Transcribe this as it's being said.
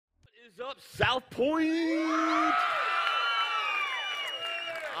is up, South Point?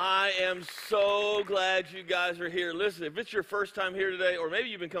 I am so glad you guys are here. Listen, if it's your first time here today, or maybe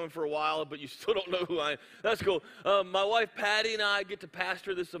you've been coming for a while, but you still don't know who I am, that's cool. My wife, Patty, and I get to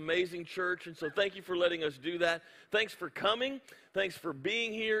pastor this amazing church, and so thank you for letting us do that. Thanks for coming. Thanks for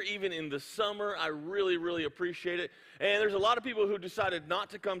being here, even in the summer. I really, really appreciate it. And there's a lot of people who decided not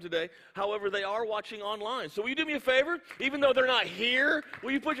to come today. However, they are watching online. So will you do me a favor? Even though they're not here,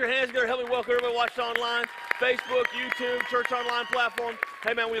 will you put your hands together, help me welcome everybody watching online, Facebook, YouTube, church online platform.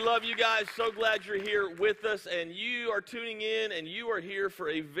 Hey, man, we love you guys. So glad you're here with us, and you are tuning in, and you are here for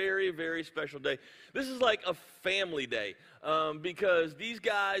a very, very special day. This is like a family day because these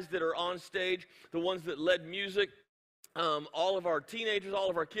guys that are on stage, the ones that led music, all of our teenagers, all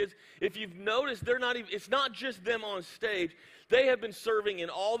of our kids, if you've noticed, it's not just them on stage. They have been serving in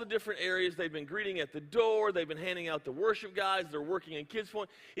all the different areas. They've been greeting at the door. They've been handing out the worship guides. They're working in Kids Point.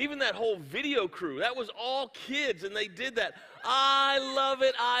 Even that whole video crew, that was all kids, and they did that. I love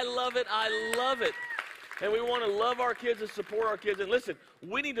it. I love it. I love it. And we want to love our kids and support our kids. And listen,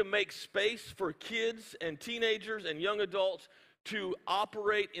 we need to make space for kids and teenagers and young adults to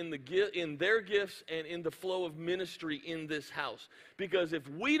operate in their gifts and in the flow of ministry in this house. Because if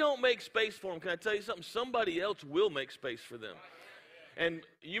we don't make space for them, can I tell you something? Somebody else will make space for them. And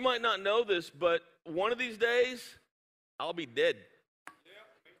you might not know this, but one of these days, I'll be dead.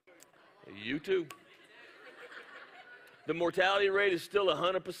 You too. The mortality rate is still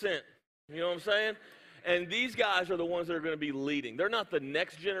 100%. You know what I'm saying? And these guys are the ones that are going to be leading. They're not the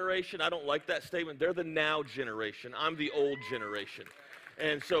next generation. I don't like that statement. They're the now generation. I'm the old generation.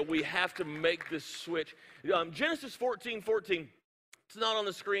 And so we have to make this switch. Genesis 14:14, it's not on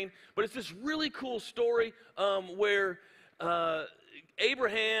the screen, but it's this really cool story where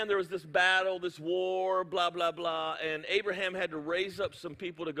Abraham, there was this battle, this war, blah, blah, blah, and Abraham had to raise up some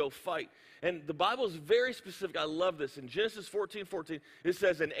people to go fight. And the Bible is very specific. I love this. In Genesis 14:14, it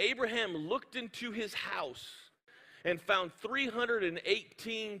says, and Abraham looked into his house and found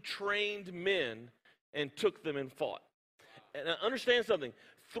 318 trained men and took them and fought. And understand something.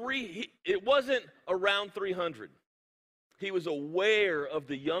 It wasn't around 300. He was aware of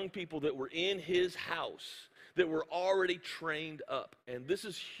the young people that were in his house that were already trained up. And this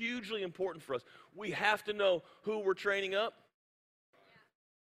is hugely important for us. We have to know who we're training up.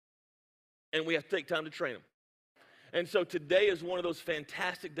 And we have to take time to train them. And so today is one of those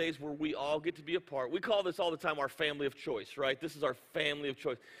fantastic days where we all get to be a part. We call this all the time our family of choice, right? This is our family of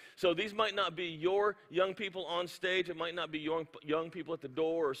choice. So these might not be your young people on stage. It might not be your young people at the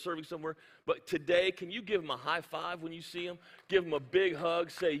door or serving somewhere. But today, can you give them a high five when you see them? Give them a big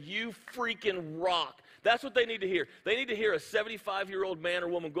hug. Say, you freaking rock. That's what they need to hear. They need to hear a 75-year-old man or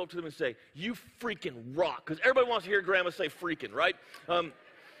woman go up to them and say, you freaking rock. Because everybody wants to hear grandma say freaking, right?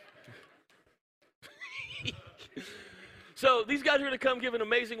 So these guys are going to come give an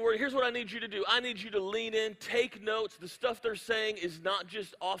amazing word. Here's what I need you to do. I need you to lean in, take notes. The stuff they're saying is not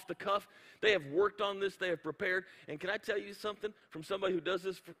just off the cuff. They have worked on this. They have prepared. And can I tell you something from somebody who does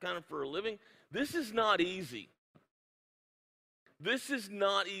this for a living? This is not easy. This is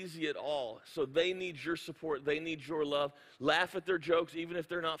not easy at all. So they need your support. They need your love. Laugh at their jokes, even if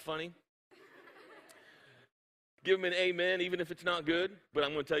they're not funny. Give them an amen, even if it's not good. But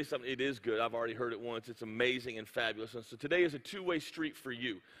I'm going to tell you something. It is good. I've already heard it once. It's amazing and fabulous. And so today is a two-way street for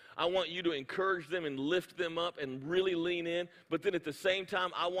you. I want you to encourage them and lift them up and really lean in. But then at the same time,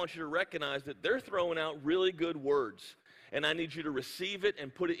 I want you to recognize that they're throwing out really good words. And I need you to receive it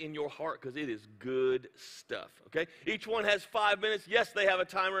and put it in your heart because it is good stuff, okay? Each one has 5 minutes. Yes, they have a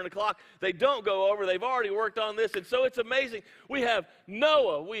timer and a clock. They don't go over. They've already worked on this, and so it's amazing. We have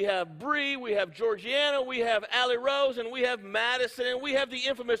Noah, we have Bree, we have Georgiana, we have Allie Rose, and we have Madison, and we have the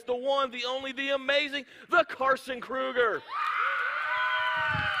infamous, the one, the only, the amazing, the Carson Kruger.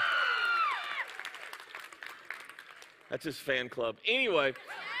 That's his fan club. Anyway.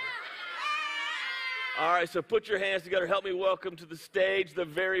 All right, so put your hands together. Help me welcome to the stage the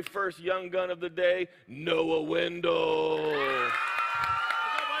very first young gun of the day, Noah Wendell.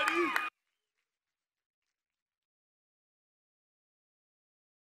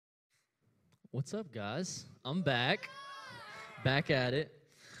 What's up, guys? I'm back at it.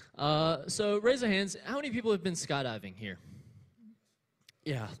 So raise your hands. How many people have been skydiving here?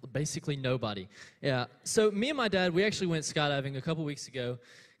 Yeah, basically nobody. Yeah, so me and my dad, we actually went skydiving a couple weeks ago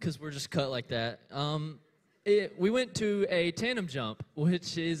because we're just cut like that. We went to a tandem jump,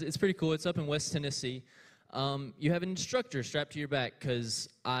 which it's pretty cool. It's up in West Tennessee. You have an instructor strapped to your back because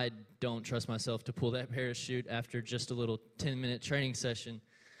I don't trust myself to pull that parachute after just a little 10-minute training session.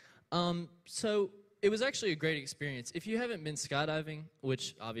 So it was actually a great experience. If you haven't been skydiving,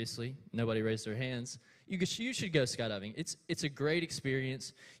 which obviously nobody raised their hands, you should go skydiving. It's a great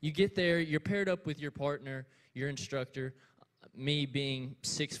experience. You get there, you're paired up with your partner, your instructor. Me being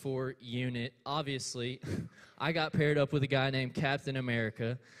 6'4" unit, obviously, I got paired up with a guy named Captain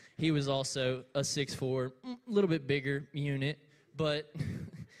America. He was also a 6'4", a little bit bigger unit, but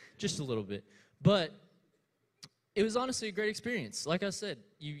just a little bit. But it was honestly a great experience. Like I said,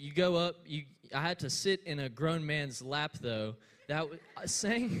 you go up. I had to sit in a grown man's lap, though.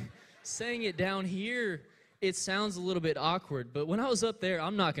 Saying it down here, it sounds a little bit awkward. But when I was up there,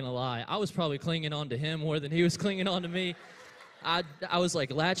 I'm not going to lie, I was probably clinging on to him more than he was clinging on to me. I was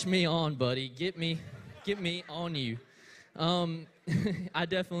like, latch me on, buddy. Get me on you. I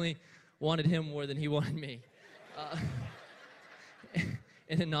definitely wanted him more than he wanted me.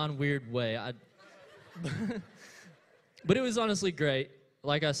 In a non-weird way. But it was honestly great.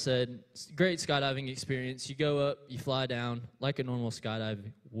 Like I said, great skydiving experience. You go up, you fly down like a normal skydive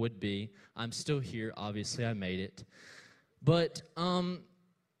would be. I'm still here, obviously. I made it. But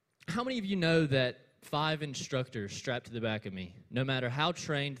how many of you know that 5 instructors strapped to the back of me, no matter how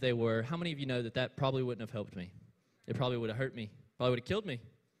trained they were, how many of you know that probably wouldn't have helped me? It probably would have hurt me. Probably would have killed me.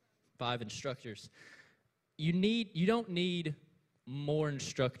 5 instructors. You don't need more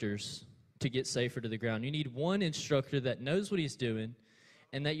instructors to get safer to the ground. You need one instructor that knows what he's doing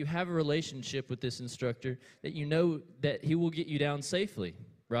and that you have a relationship with this instructor, that you know that he will get you down safely,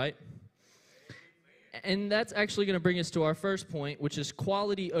 right? And that's actually going to bring us to our first point, which is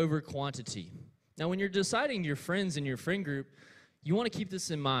quality over quantity. Now, when you're deciding your friends in your friend group, you want to keep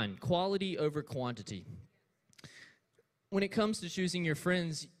this in mind, quality over quantity. When it comes to choosing your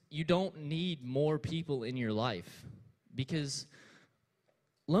friends, you don't need more people in your life because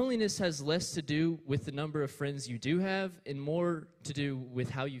loneliness has less to do with the number of friends you do have and more to do with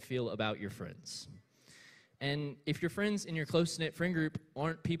how you feel about your friends. And if your friends in your close-knit friend group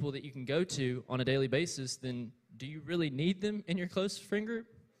aren't people that you can go to on a daily basis, then do you really need them in your close friend group?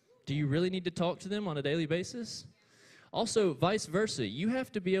 Do you really need to talk to them on a daily basis? Also, vice versa. You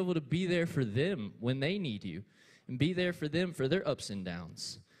have to be able to be there for them when they need you and be there for them for their ups and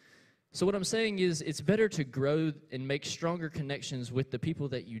downs. So what I'm saying is it's better to grow and make stronger connections with the people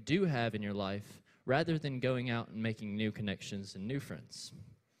that you do have in your life rather than going out and making new connections and new friends.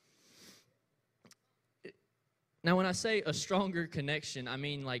 Now, when I say a stronger connection, I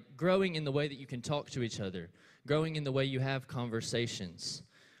mean like growing in the way that you can talk to each other, growing in the way you have conversations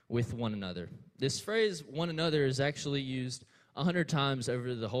with one another. This phrase, one another, is actually used 100 times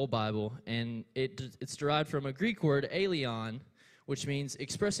over the whole Bible, and it's derived from a Greek word, aileon, which means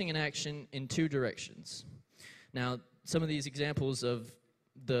expressing an action in 2 directions. Now, some of these examples of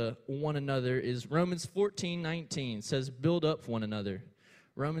the one another is Romans 14:19 says, build up one another.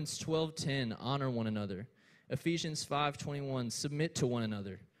 Romans 12:10, honor one another. Ephesians 5:21, submit to one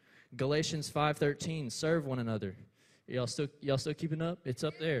another. Galatians 5:13, serve one another. Y'all still keeping up? It's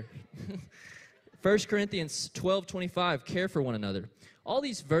up there. 1 Corinthians 12:25, care for one another. All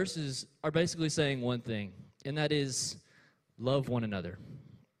these verses are basically saying one thing, and that is love one another.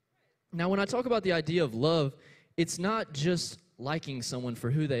 Now, when I talk about the idea of love, it's not just liking someone for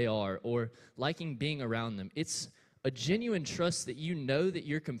who they are or liking being around them. It's a genuine trust that you know that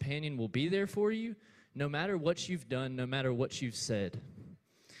your companion will be there for you no matter what you've done, no matter what you've said.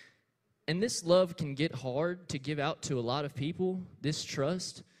 And this love can get hard to give out to a lot of people, this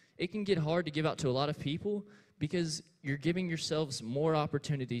trust. It can get hard to give out to a lot of people because you're giving yourselves more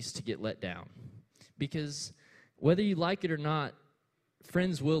opportunities to get let down. Because whether you like it or not,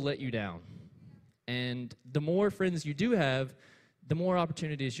 friends will let you down. And the more friends you do have, the more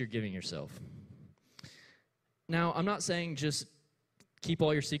opportunities you're giving yourself. Now, I'm not saying just keep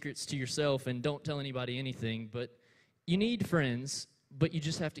all your secrets to yourself and don't tell anybody anything, but you need friends, but you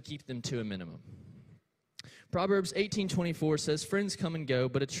just have to keep them to a minimum. Proverbs 18:24 says, friends come and go,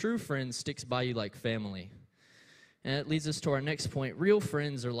 but a true friend sticks by you like family. And it leads us to our next point. Real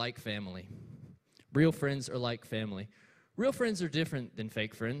friends are like family. Real friends are like family. Real friends are different than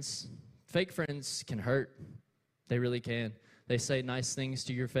fake friends. Fake friends can hurt. They really can. They say nice things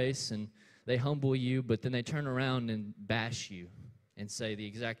to your face and they humble you, but then they turn around and bash you and say the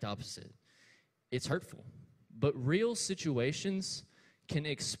exact opposite. It's hurtful. But real situations can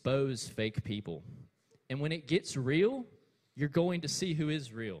expose fake people. And when it gets real, you're going to see who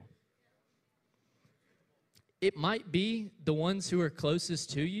is real. It might be the ones who are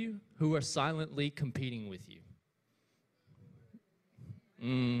closest to you who are silently competing with you.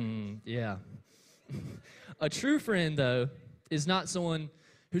 Yeah. A true friend, though, is not someone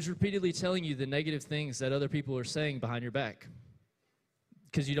who's repeatedly telling you the negative things that other people are saying behind your back.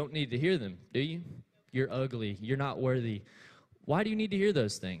 Because you don't need to hear them, do you? You're ugly. You're not worthy. Why do you need to hear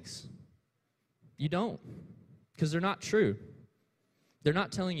those things? You don't, because they're not true. They're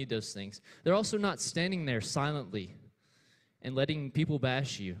not telling you those things. They're also not standing there silently and letting people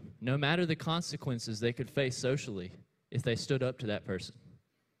bash you, no matter the consequences they could face socially if they stood up to that person.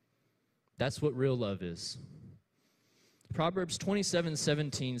 That's what real love is. Proverbs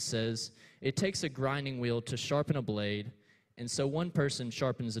 27:17 says, "It takes a grinding wheel to sharpen a blade, and so one person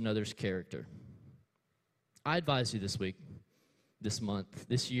sharpens another's character." I advise you this week, this month,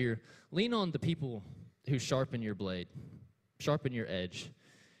 this year, lean on the people who sharpen your blade, sharpen your edge,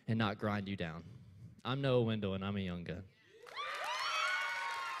 and not grind you down. I'm Noah Wendell, and I'm a young gun.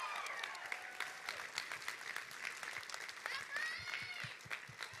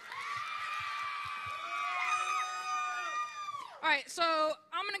 All right, so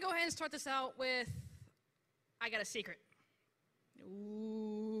I'm going to go ahead and start this out with, I got a secret.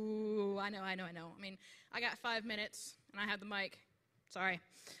 Ooh, I know. I mean, I got 5 minutes, and I have the mic. Sorry.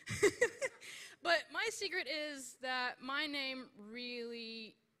 But my secret is that my name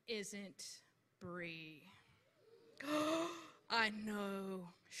really isn't Bree. I know.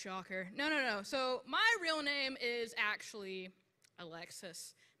 Shocker. No. So my real name is actually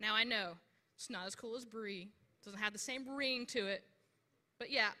Alexis. Now, I know it's not as cool as Bree. Doesn't have the same ring to it.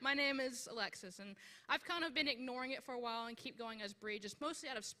 But yeah, my name is Alexis, and I've kind of been ignoring it for a while and keep going as Bree, just mostly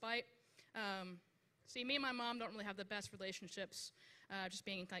out of spite. See, me and my mom don't really have the best relationships, just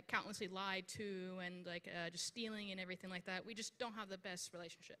being like countlessly lied to and like just stealing and everything like that. We just don't have the best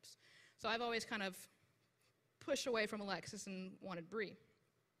relationships. So I've always kind of pushed away from Alexis and wanted Bree.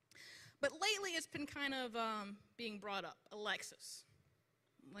 But lately it's been kind of being brought up, Alexis.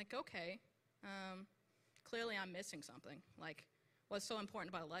 I'm like, okay. Clearly I'm missing something. Like, what's so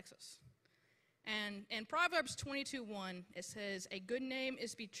important about Alexis? And in Proverbs 22:1, it says, "A good name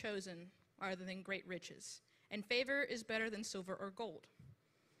is to be chosen rather than great riches, and favor is better than silver or gold."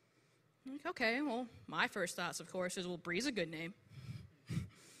 I'm like, okay, well, my first thoughts, of course, is, well, Bree's a good name. I'm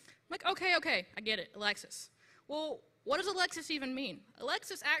like, okay, I get it, Alexis. Well, what does Alexis even mean?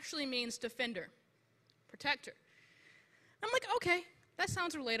 Alexis actually means defender, protector. I'm like, okay. That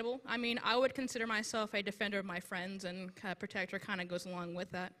sounds relatable. I mean, I would consider myself a defender of my friends, and protector kind of goes along with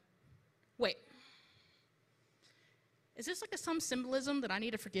that. Wait. Is this like some symbolism that I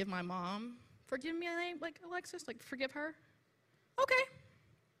need to forgive my mom for giving me a name like Alexis? Like, forgive her? Okay.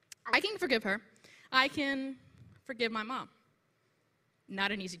 I can forgive her. I can forgive my mom.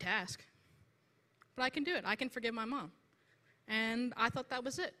 Not an easy task. But I can do it. I can forgive my mom. And I thought that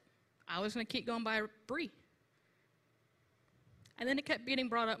was it. I was going to keep going by Bree. And then it kept getting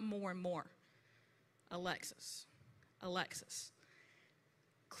brought up more and more. Alexis.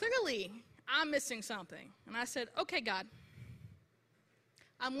 Clearly, I'm missing something. And I said, okay, God,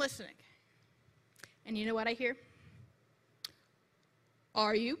 I'm listening. And you know what I hear?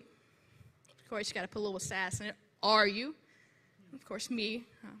 Are you? Of course, you got to put a little sass in it. Are you? Of course, me.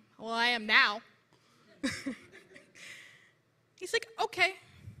 Well, I am now. He's like, okay,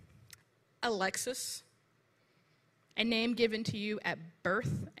 Alexis. A name given to you at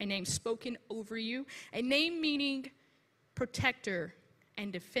birth, a name spoken over you, a name meaning protector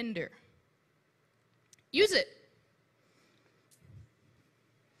and defender. Use it.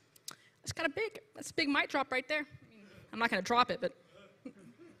 That's a big mic drop right there. I'm not going to drop it, but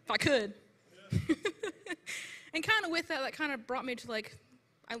if I could. And kind of with that kind of brought me to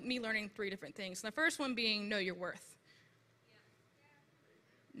me learning 3 different things. And the first one being know your worth.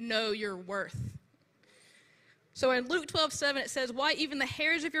 Know your worth. So in Luke 12:7, it says, "Why, even the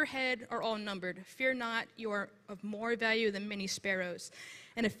hairs of your head are all numbered. Fear not, you are of more value than many sparrows."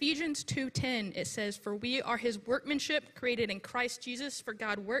 In Ephesians 2:10, it says, "For we are his workmanship, created in Christ Jesus for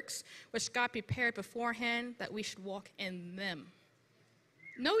God works, which God prepared beforehand that we should walk in them."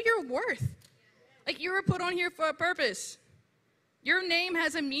 Know your worth. Like, you were put on here for a purpose. Your name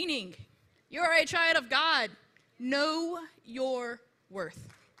has a meaning. You're a child of God. Know your worth.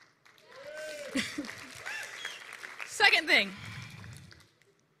 Second thing,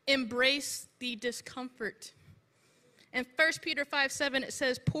 embrace the discomfort. In 1 Peter 5:7, it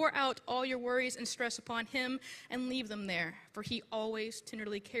says, "Pour out all your worries and stress upon him and leave them there, for he always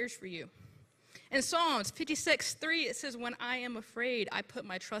tenderly cares for you." In Psalms 56:3, it says, "When I am afraid, I put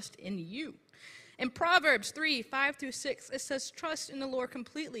my trust in you." In Proverbs 3:5-6, it says, "Trust in the Lord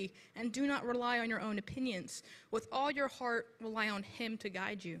completely and do not rely on your own opinions. With all your heart, rely on him to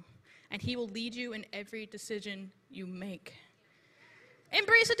guide you, and he will lead you in every decision you make."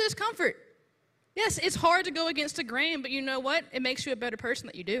 Embrace the discomfort. Yes, it's hard to go against the grain, but you know what? It makes you a better person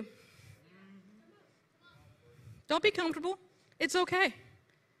that you do. Don't be comfortable. It's okay.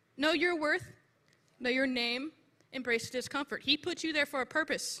 Know your worth. Know your name, embrace discomfort. He put you there for a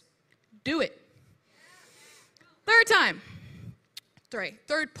purpose. Do it. Third time.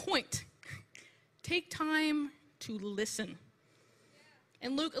 Third point. Take time to listen.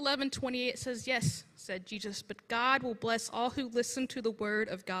 In Luke 11:28 says, "Yes," said Jesus, "but God will bless all who listen to the word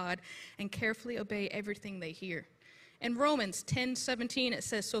of God and carefully obey everything they hear." In Romans 10:17 it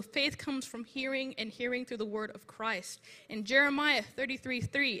says, "So faith comes from hearing, and hearing through the word of Christ." In Jeremiah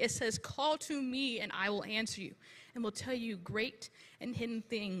 33:3 it says, "Call to me and I will answer you and will tell you great and hidden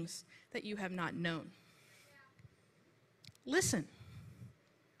things that you have not known." Listen.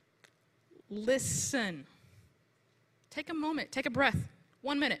 Listen. Take a moment, take a breath,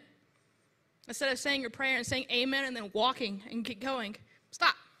 1 minute. Instead of saying your prayer and saying amen and then walking and get going,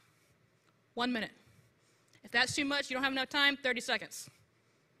 stop. 1 minute. If that's too much, you don't have enough time, 30 seconds.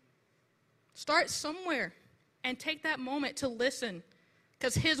 Start somewhere and take that moment to listen,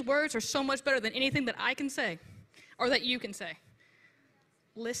 because his words are so much better than anything that I can say or that you can say.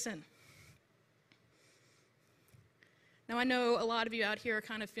 Listen. Now, I know a lot of you out here are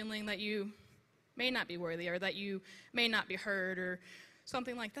kind of feeling that you may not be worthy or that you may not be heard or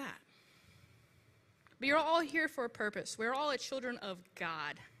something like that. But you're all here for a purpose. We're all children of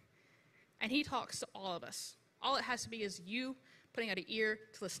God. And he talks to all of us. All it has to be is you putting out an ear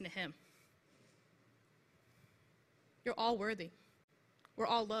to listen to him. You're all worthy. We're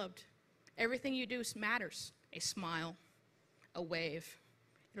all loved. Everything you do matters. A smile, a wave.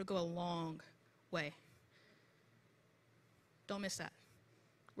 It'll go a long way. Don't miss that.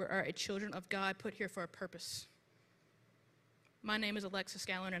 We are a children of God put here for a purpose. My name is Alexis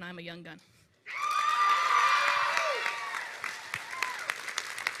Scallon, and I'm a young gun.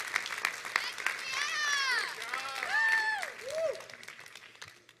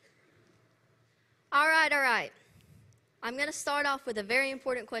 All right. I'm going to start off with a very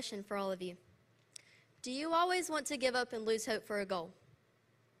important question for all of you. Do you always want to give up and lose hope for a goal?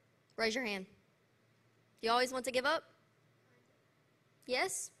 Raise your hand. Do you always want to give up?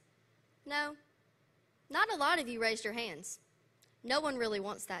 Yes? No? Not a lot of you raised your hands. No one really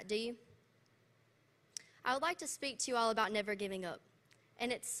wants that, do you? I would like to speak to you all about never giving up.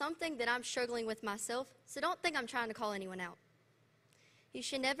 And it's something that I'm struggling with myself, so don't think I'm trying to call anyone out. You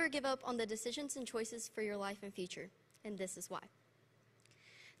should never give up on the decisions and choices for your life and future, and this is why.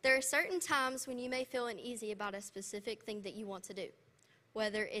 There are certain times when you may feel uneasy about a specific thing that you want to do,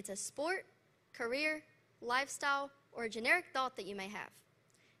 whether it's a sport, career, lifestyle, or a generic thought that you may have.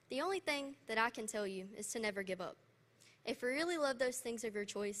 The only thing that I can tell you is to never give up. If you really love those things of your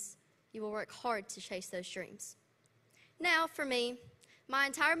choice, you will work hard to chase those dreams. Now, for me, my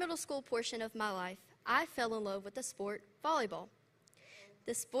entire middle school portion of my life, I fell in love with the sport volleyball.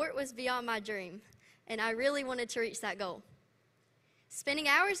 The sport was beyond my dream, and I really wanted to reach that goal. Spending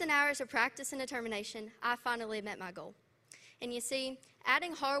hours and hours of practice and determination, I finally met my goal. And you see,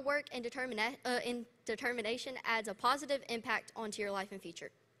 adding hard work and determination adds a positive impact onto your life and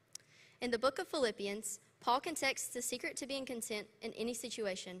future. In the book of Philippians, Paul contexts the secret to being content in any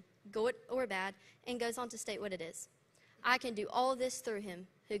situation, good or bad, and goes on to state what it is. I can do all this through him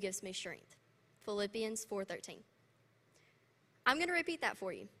who gives me strength. Philippians 4:13. I'm going to repeat that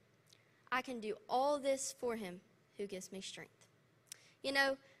for you. I can do all this for him who gives me strength. You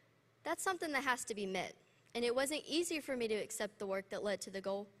know, that's something that has to be met. And it wasn't easy for me to accept the work that led to the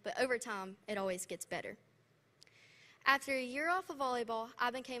goal, but over time, it always gets better. After a year off of volleyball,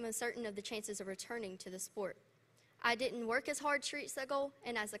 I became uncertain of the chances of returning to the sport. I didn't work as hard to reach that goal,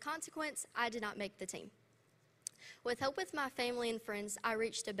 and as a consequence, I did not make the team. With help with my family and friends, I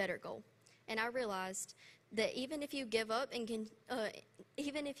reached a better goal, and I realized that even if you give up and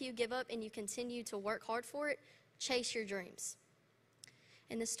you continue to work hard for it, chase your dreams.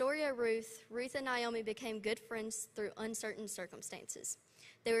 In the story of Ruth and Naomi became good friends through uncertain circumstances.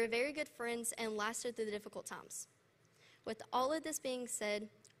 They were very good friends and lasted through the difficult times. With all of this being said,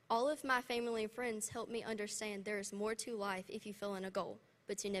 all of my family and friends helped me understand there is more to life if you feel in a goal,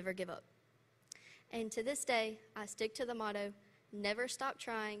 but to never give up. And to this day, I stick to the motto, never stop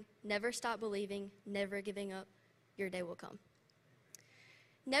trying, never stop believing, never giving up. Your day will come.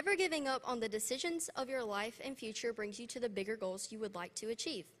 Never giving up on the decisions of your life and future brings you to the bigger goals you would like to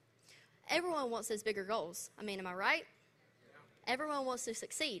achieve. Everyone wants those bigger goals. I mean, am I right? Yeah. Everyone wants to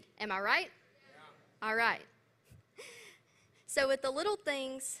succeed. Am I right? Yeah. All right. So with the little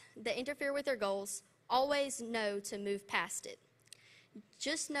things that interfere with your goals, always know to move past it.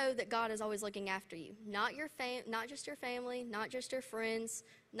 Just know that God is always looking after you. Not just your family, not just your friends,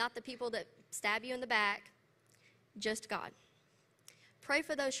 not the people that stab you in the back, just God. Pray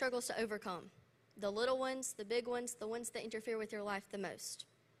for those struggles to overcome. The little ones, the big ones, the ones that interfere with your life the most.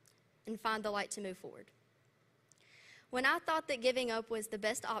 and find the light to move forward. When I thought that giving up was the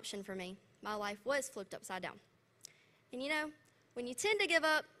best option for me, my life was flipped upside down. And you know, when you tend to give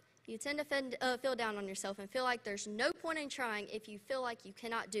up, you tend to feel down on yourself and feel like there's no point in trying if you feel like you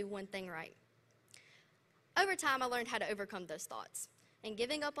cannot do one thing right. Over time, I learned how to overcome those thoughts. And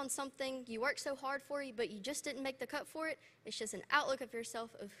giving up on something you worked so hard for, but you just didn't make the cut for it, it's just an outlook of yourself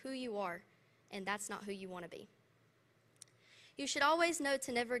of who you are, and that's not who you want to be. You should always know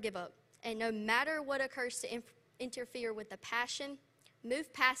to never give up, and no matter what occurs to interfere with the passion,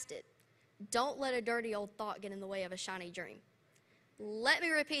 move past it. Don't let a dirty old thought get in the way of a shiny dream. Let me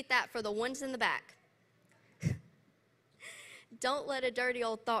repeat that for the ones in the back. Don't let a dirty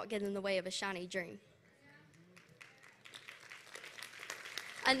old thought get in the way of a shiny dream.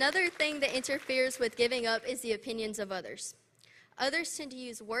 Another thing that interferes with giving up is the opinions of others. Others tend to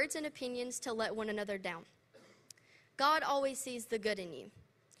use words and opinions to let one another down. God always sees the good in you.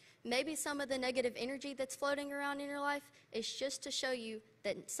 Maybe some of the negative energy that's floating around in your life is just to show you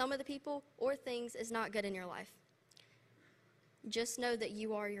that some of the people or things is not good in your life. Just know that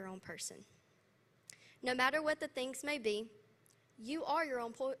you are your own person. No matter what the things may be, you are your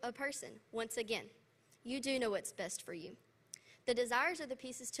own person. Once again, you do know what's best for you. The desires are the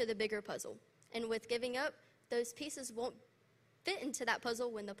pieces to the bigger puzzle. And with giving up, those pieces won't fit into that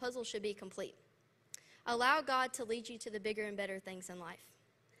puzzle when the puzzle should be complete. Allow God to lead you to the bigger and better things in life.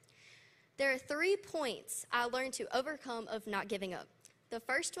 There are 3 points I learned to overcome of not giving up. The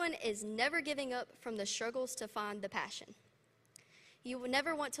first one is never giving up from the struggles to find the passion. You will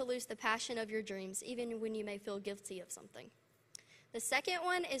never want to lose the passion of your dreams, even when you may feel guilty of something. The second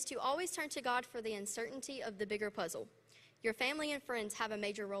one is to always turn to God for the uncertainty of the bigger puzzle. Your family and friends have a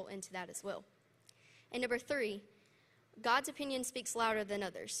major role into that as well. And number 3, God's opinion speaks louder than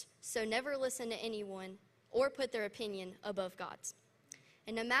others, so never listen to anyone or put their opinion above God's.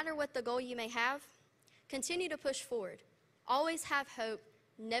 And no matter what the goal you may have, continue to push forward. Always have hope,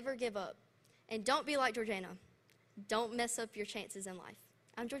 never give up. And don't be like Georgiana. Don't mess up your chances in life.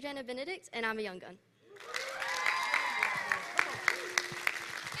 I'm Georgiana Benedict, and I'm a Young Gun.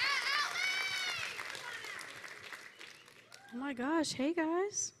 Oh my gosh, hey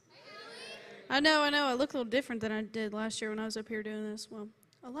guys. I know, I look a little different than I did last year when I was up here doing this. Well,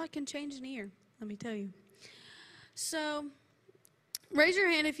 a lot can change in a year, let me tell you. So, raise your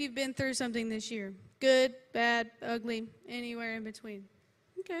hand if you've been through something this year. Good, bad, ugly, anywhere in between.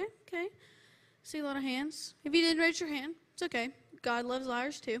 Okay. See a lot of hands. If you didn't raise your hand, it's okay. God loves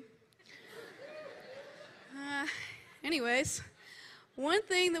liars too. Anyways, one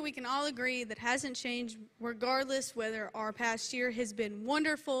thing that we can all agree that hasn't changed, regardless whether our past year has been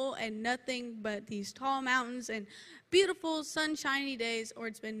wonderful and nothing but these tall mountains and beautiful sunshiny days, or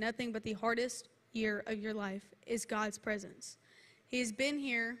it's been nothing but the hardest year of your life, is God's presence. He's been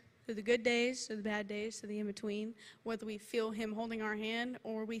here through the good days, through the bad days, through the in-between, whether we feel Him holding our hand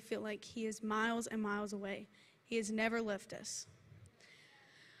or we feel like He is miles and miles away. He has never left us.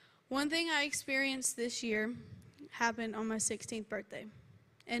 One thing I experienced this year happened on my 16th birthday.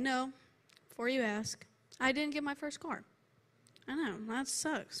 And no, before you ask, I didn't get my first car. I know, that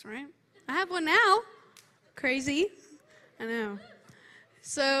sucks, right? I have one now. Crazy. I know.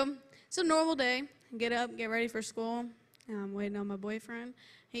 So, it's a normal day. Get up, get ready for school. And I'm waiting on my boyfriend.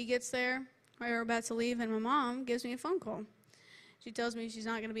 He gets there, we're about to leave, and my mom gives me a phone call. She tells me she's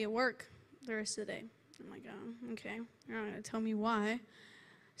not going to be at work the rest of the day. I'm like, oh, okay. You're not going to tell me why.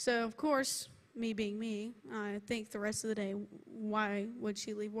 So, of course, me being me, I think the rest of the day, why would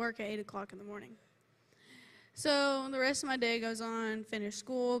she leave work at 8 o'clock in the morning? So the rest of my day goes on, finish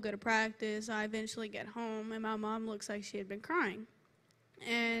school, go to practice. I eventually get home, and my mom looks like she had been crying.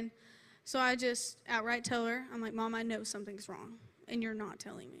 And so I just outright tell her, I'm like, Mom, I know something's wrong, and you're not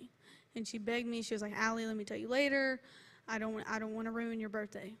telling me. And she begged me. She was like, Allie, let me tell you later. I don't want to ruin your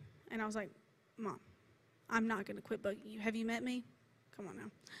birthday. And I was like, Mom, I'm not going to quit bugging you. Have you met me? Come on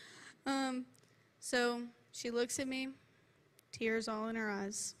now. So she looks at me, tears all in her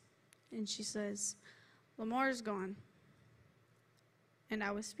eyes, and she says, Lamar's gone. And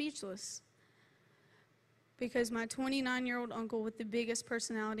I was speechless because my 29-year-old uncle with the biggest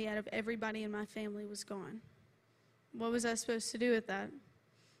personality out of everybody in my family was gone. What was I supposed to do with that?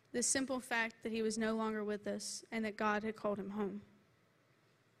 The simple fact that he was no longer with us and that God had called him home.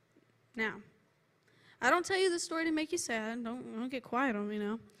 Now, I don't tell you the story to make you sad. Don't get quiet on me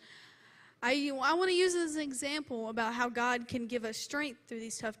now. I want to use it as an example about how God can give us strength through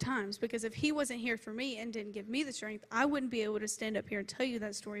these tough times, because if He wasn't here for me and didn't give me the strength, I wouldn't be able to stand up here and tell you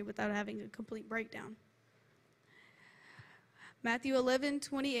that story without having a complete breakdown. Matthew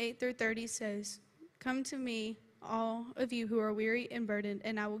 11:28 through 30 says, Come to me, all of you who are weary and burdened,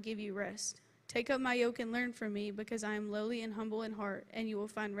 and I will give you rest. Take up my yoke and learn from me, because I am lowly and humble in heart, and you will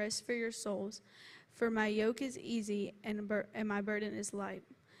find rest for your souls. For my yoke is easy and my burden is light.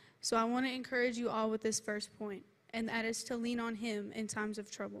 So I want to encourage you all with this first point, and that is to lean on him in times of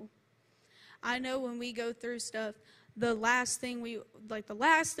trouble. I know when we go through stuff, the last thing we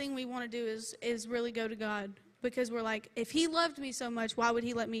want to do is really go to God, because we're like, if he loved me so much, why would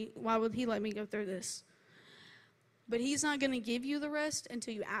he let me go through this? But he's not going to give you the rest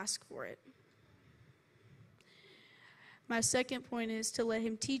until you ask for it. My second point is to let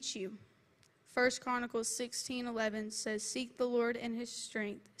him teach you. 1 Chronicles 16:11 says, "Seek the Lord in his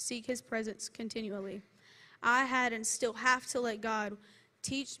strength, seek his presence continually." I had and still have to let God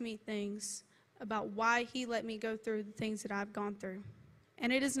teach me things about why he let me go through the things that I've gone through.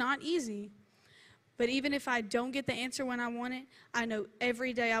 And it is not easy. But even if I don't get the answer when I want it, I know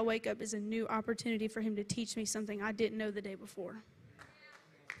every day I wake up is a new opportunity for him to teach me something I didn't know the day before.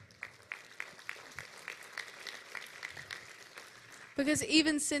 Because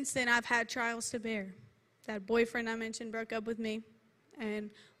even since then, I've had trials to bear. That boyfriend I mentioned broke up with me.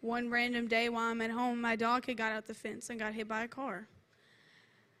 And one random day while I'm at home, my dog had got out the fence and got hit by a car.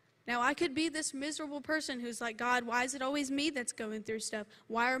 Now, I could be this miserable person who's like, God, why is it always me that's going through stuff?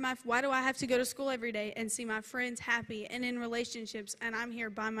 Why do I have to go to school every day and see my friends happy and in relationships, and I'm here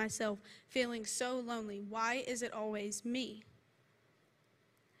by myself feeling so lonely? Why is it always me?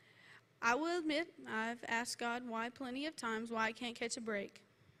 I will admit, I've asked God why plenty of times, why I can't catch a break.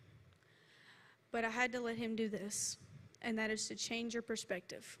 But I had to let him do this, and that is to change your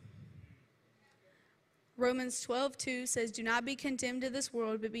perspective. Romans 12:2 says, "Do not be condemned to this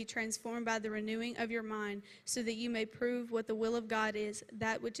world, but be transformed by the renewing of your mind, so that you may prove what the will of God is,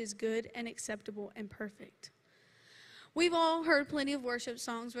 that which is good and acceptable and perfect." We've all heard plenty of worship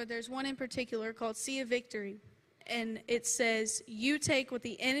songs, but there's one in particular called "Sea of Victory." And it says, you take what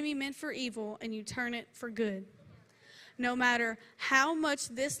the enemy meant for evil and you turn it for good. No matter how much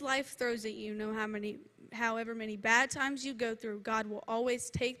this life throws at you, however many bad times you go through, God will always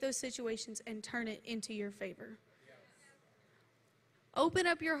take those situations and turn it into your favor. Open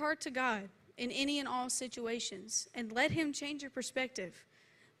up your heart to God in any and all situations and let him change your perspective.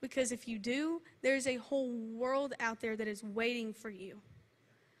 Because if you do, there's a whole world out there that is waiting for you.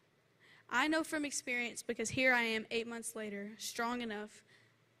 I know from experience, because here I am 8 months later, strong enough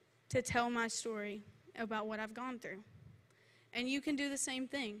to tell my story about what I've gone through. And you can do the same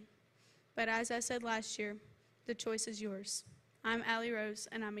thing. But as I said last year, the choice is yours. I'm Allie Rose,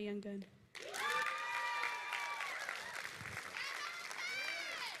 and I'm a young gun.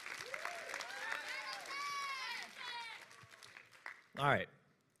 All right.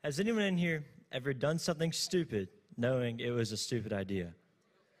 Has anyone in here ever done something stupid knowing it was a stupid idea?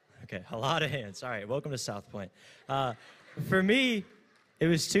 Okay, a lot of hands. All right, welcome to South Point. For me, it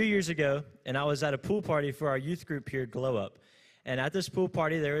was 2 years ago, and I was at a pool party for our youth group here at Glow Up. And at this pool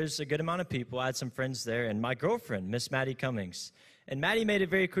party, there was a good amount of people. I had some friends there, and my girlfriend, Miss Maddie Cummings. And Maddie made it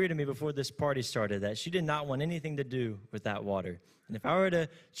very clear to me before this party started that she did not want anything to do with that water. And if I were to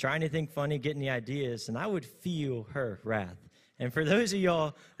try anything funny, get any ideas, then I would feel her wrath. And for those of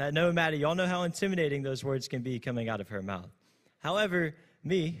y'all that know Maddie, y'all know how intimidating those words can be coming out of her mouth. However,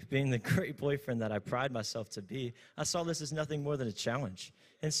 me, being the great boyfriend that I pride myself to be, I saw this as nothing more than a challenge.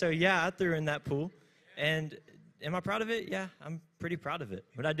 And so, yeah, I threw her in that pool. And am I proud of it? Yeah, I'm pretty proud of it.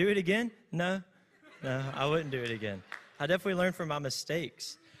 Would I do it again? No, I wouldn't do it again. I definitely learned from my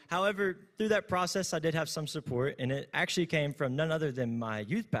mistakes. However, through that process, I did have some support, and it actually came from none other than my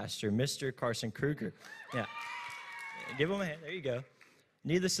youth pastor, Mr. Carson Kruger. Yeah, give him a hand. There you go.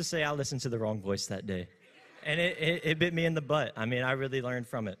 Needless to say, I listened to the wrong voice that day. And it bit me in the butt. I mean, I really learned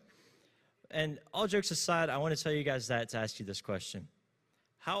from it. And all jokes aside, I want to tell you guys that to ask you this question.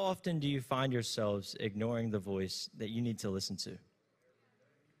 How often do you find yourselves ignoring the voice that you need to listen to?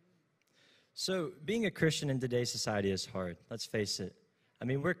 So being a Christian in today's society is hard. Let's face it. I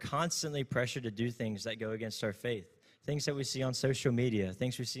mean, we're constantly pressured to do things that go against our faith. Things that we see on social media,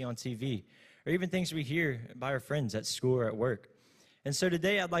 things we see on TV, or even things we hear by our friends at school or at work. And so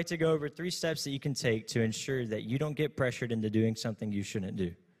today I'd like to go over 3 steps that you can take to ensure that you don't get pressured into doing something you shouldn't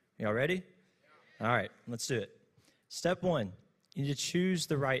do. Y'all ready? All right, let's do it. Step 1, you need to choose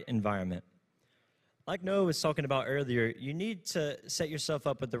the right environment. Like Noah was talking about earlier, you need to set yourself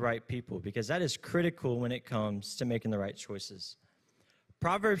up with the right people because that is critical when it comes to making the right choices.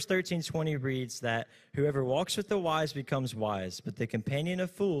 Proverbs 13:20 reads that whoever walks with the wise becomes wise, but the companion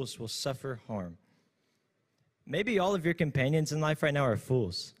of fools will suffer harm. Maybe all of your companions in life right now are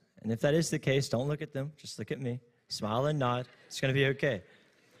fools. And if that is the case, don't look at them. Just look at me. Smile and nod. It's going to be okay.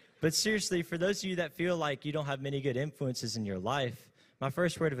 But seriously, for those of you that feel like you don't have many good influences in your life, my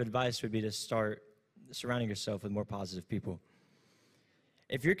first word of advice would be to start surrounding yourself with more positive people.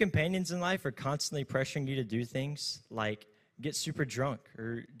 If your companions in life are constantly pressuring you to do things like get super drunk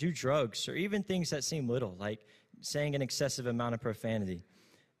or do drugs or even things that seem little, like saying an excessive amount of profanity,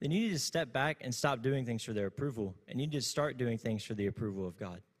 then you need to step back and stop doing things for their approval, and you need to start doing things for the approval of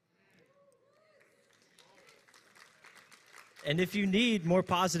God. And if you need more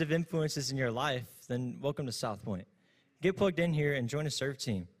positive influences in your life, then welcome to South Point. Get plugged in here and join a serve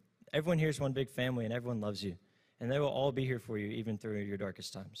team. Everyone here is one big family, and everyone loves you. And they will all be here for you, even through your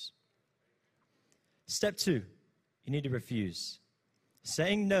darkest times. Step 2, you need to refuse.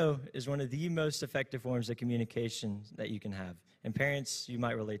 Saying no is one of the most effective forms of communication that you can have. And parents, you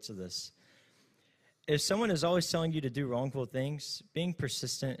might relate to this. If someone is always telling you to do wrongful things, being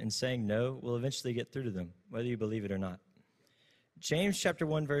persistent and saying no will eventually get through to them, whether you believe it or not. James chapter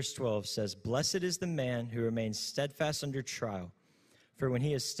 1, verse 12 says, "Blessed is the man who remains steadfast under trial, for when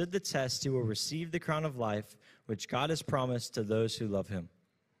he has stood the test, he will receive the crown of life, which God has promised to those who love him."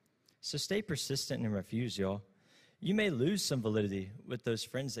 So stay persistent and refuse, y'all. You may lose some validity with those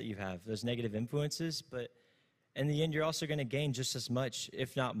friends that you have, those negative influences, but in the end, you're also going to gain just as much,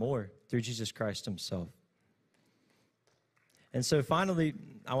 if not more, through Jesus Christ himself. And so finally,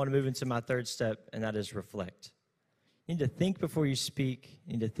 I want to move into my third step, and that is reflect. You need to think before you speak.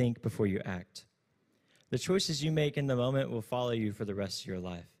 You need to think before you act. The choices you make in the moment will follow you for the rest of your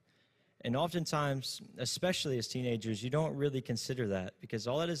life. And oftentimes, especially as teenagers, you don't really consider that because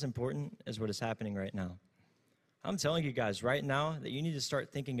all that is important is what is happening right now. I'm telling you guys right now that you need to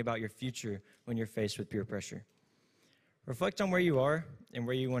start thinking about your future when you're faced with peer pressure. Reflect on where you are and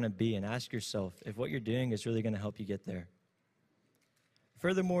where you want to be and ask yourself if what you're doing is really going to help you get there.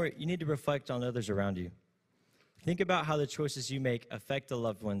 Furthermore, you need to reflect on others around you. Think about how the choices you make affect the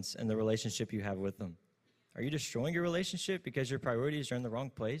loved ones and the relationship you have with them. Are you destroying your relationship because your priorities are in the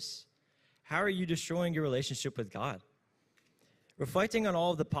wrong place? How are you destroying your relationship with God? Reflecting on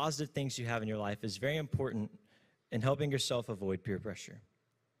all of the positive things you have in your life is very important in helping yourself avoid peer pressure.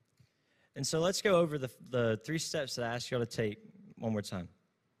 And so let's go over the 3 steps that I asked you all to take one more time.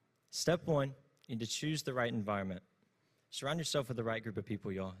 Step 1, you need to choose the right environment. Surround yourself with the right group of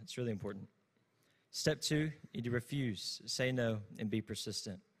people, y'all. It's really important. Step 2, you need to refuse, say no, and be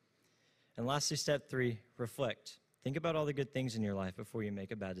persistent. And lastly, step 3, reflect. Think about all the good things in your life before you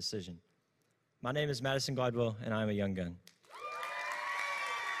make a bad decision. My name is Madison Gladwell, and I'm a young gun.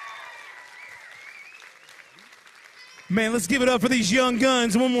 Man, let's give it up for these young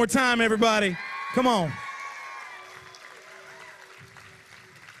guns one more time, everybody. Come on.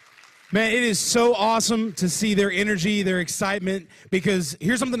 Man, it is so awesome to see their energy, their excitement, because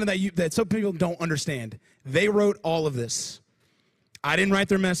here's something that some people don't understand. They wrote all of this. I didn't write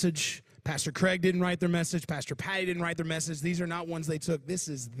their message. Pastor Craig didn't write their message. Pastor Patty didn't write their message. These are not ones they took. This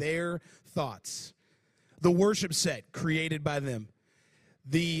is their thoughts. The worship set created by them.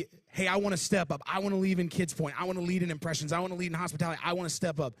 The, hey, I want to step up. I want to lead in Kids Point. I want to lead in Impressions. I want to lead in hospitality. I want to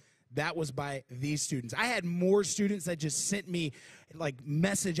step up. That was by these students. I had more students that just sent me like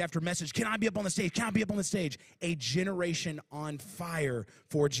message after message. Can I be up on the stage? Can I be up on the stage? A generation on fire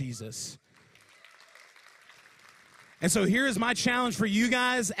for Jesus. And so here is my challenge for you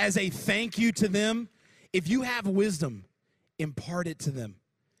guys as a thank you to them. If you have wisdom, impart it to them.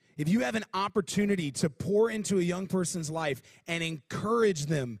 If you have an opportunity to pour into a young person's life and encourage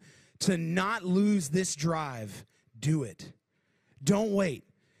them to not lose this drive, do it. Don't wait.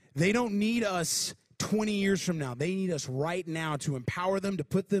 They don't need us 20 years from now. They need us right now to empower them, to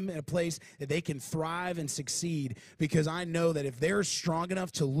put them in a place that they can thrive and succeed. Because I know that if they're strong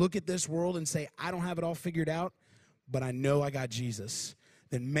enough to look at this world and say, I don't have it all figured out, but I know I got Jesus,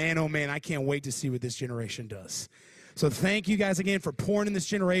 then man, oh man, I can't wait to see what this generation does. So thank you guys again for pouring in this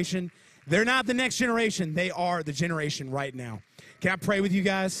generation. They're not the next generation. They are the generation right now. Can I pray with you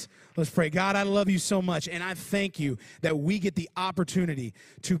guys? Let's pray. God, I love you so much, and I thank you that we get the opportunity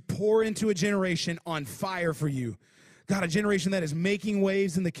to pour into a generation on fire for you. God, a generation that is making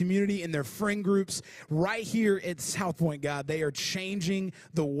waves in the community, in their friend groups, right here at South Point, God. They are changing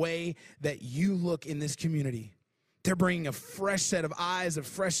the way that you look in this community. They're bringing a fresh set of eyes, a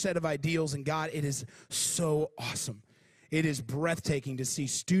fresh set of ideals, and God, it is so awesome. It is breathtaking to see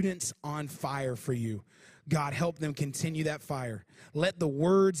students on fire for you. God, help them continue that fire. Let the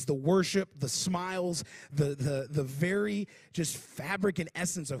words, the worship, the smiles, the very just fabric and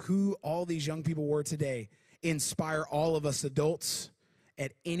essence of who all these young people were today inspire all of us adults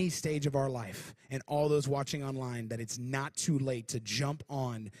at any stage of our life and all those watching online that it's not too late to jump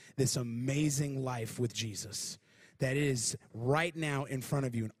on this amazing life with Jesus. that it is right now in front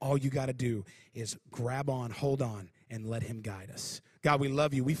of you, and all you got to do is grab on, hold on, and let him guide us. God, we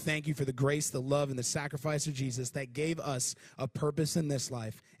love you. We thank you for the grace, the love, and the sacrifice of Jesus that gave us a purpose in this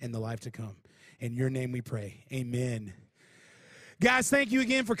life and the life to come. In your name we pray. Amen. Guys, thank you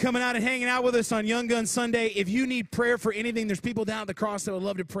again for coming out and hanging out with us on Young Gun Sunday. If you need prayer for anything, there's people down at the cross that would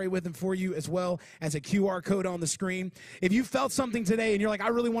love to pray with and for you, as well as a QR code on the screen. If you felt something today and you're like, I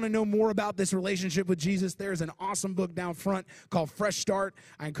really want to know more about this relationship with Jesus, there's an awesome book down front called Fresh Start.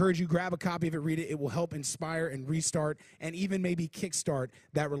 I encourage you, grab a copy of it, read it. It will help inspire and restart and even maybe kickstart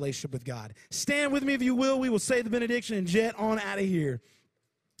that relationship with God. Stand with me if you will. We will say the benediction and jet on out of here.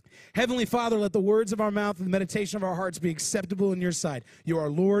 Heavenly Father, let the words of our mouth and the meditation of our hearts be acceptable in your sight. You are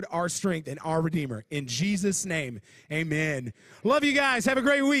Lord, our strength, and our Redeemer. In Jesus' name, amen. Love you guys. Have a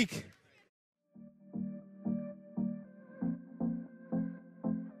great week.